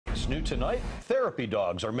New tonight, therapy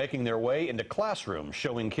dogs are making their way into classrooms,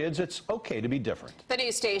 showing kids it's okay to be different. The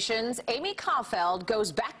news station's Amy Caulfield goes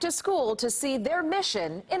back to school to see their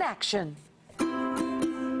mission in action.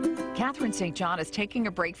 Catherine St. John is taking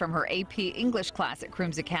a break from her AP English class at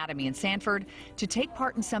Crooms Academy in Sanford to take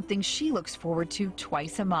part in something she looks forward to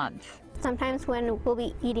twice a month. Sometimes when we'll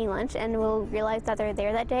be eating lunch and we'll realize that they're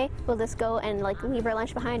there that day, we'll just go and leave our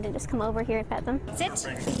lunch behind and just come over here and pet them. Sit.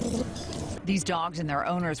 These dogs and their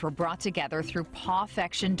owners were brought together through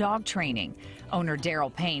Pawfection dog training. Owner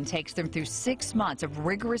Daryl Payne takes them through 6 months of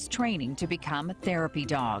rigorous training to become therapy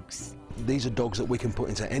dogs. These are dogs that we can put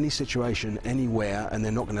into any situation, anywhere, and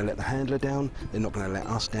they're not going to let the handler down, they're not going to let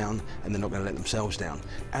us down, and they're not going to let themselves down.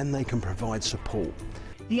 And they can provide support.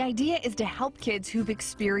 The idea is to help kids who've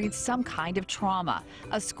experienced some kind of trauma,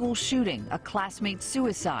 a school shooting, a classmate's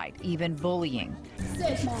suicide, even bullying.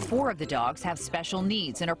 4 of the dogs have special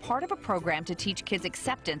needs and are part of a program to teach kids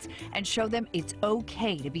acceptance and show them it's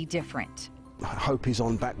okay to be different. Hope is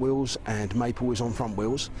on back wheels and Maple is on front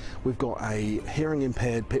wheels. We've got a hearing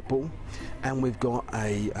impaired pit bull and we've got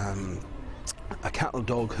a cattle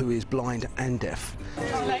dog who is blind and deaf. She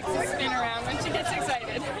likes to spin around when she gets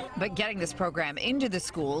excited. But getting this program into the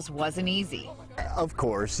schools wasn't easy. Of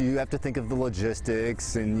course, you have to think of the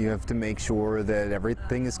logistics and you have to make sure that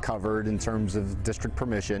everything is covered in terms of district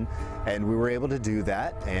permission, and we were able to do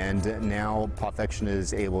that, and now Pawfection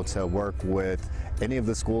is able to work with any of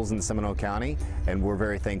the schools in Seminole County, and we're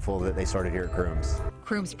very thankful that they started here at Crooms.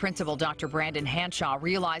 Crooms principal Dr. Brandon Hanshaw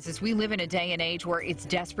realizes we live in a day and age where it's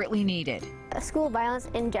desperately needed. School violence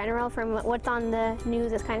in general, from what's on the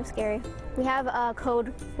news, is kind of scary. We have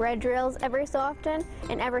code red drills every so often,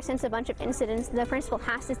 and ever since a bunch of incidents, the principal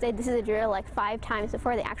has to say this is a drill 5 times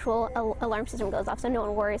before the actual alarm system goes off, so no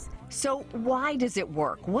one worries. So why does it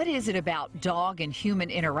work? What is it about dog and human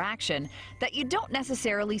interaction that you don't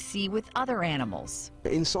necessarily see with other animals?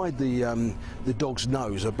 Inside the dog's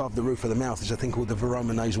nose, above the roof of the mouth, is a thing called the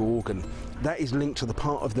nasal organ. That is linked to the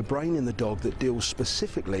part of the brain in the dog that deals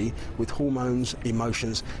specifically with hormones,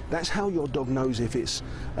 emotions. That's how your dog knows if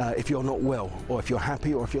you're not well, or if you're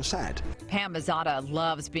happy, or if you're sad. Pam Mazzata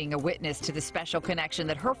loves being a witness to the special connection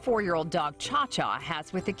that her 4-year-old dog Cha-Cha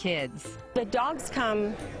has with the kids. The dogs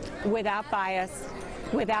come without bias,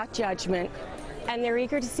 without judgment, and they're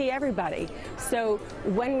eager to see everybody. So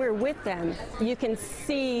when we're with them, you can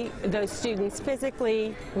see those students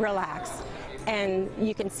physically relax, and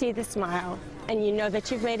you can see the smile, and you know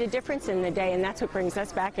that you've made a difference in the day, and that's what brings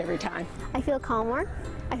us back every time. I feel calmer,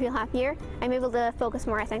 I feel happier, I'm able to focus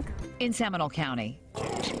more, I think. In Seminole County,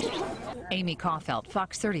 Amy Caulfield,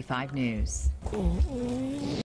 Fox 35 News.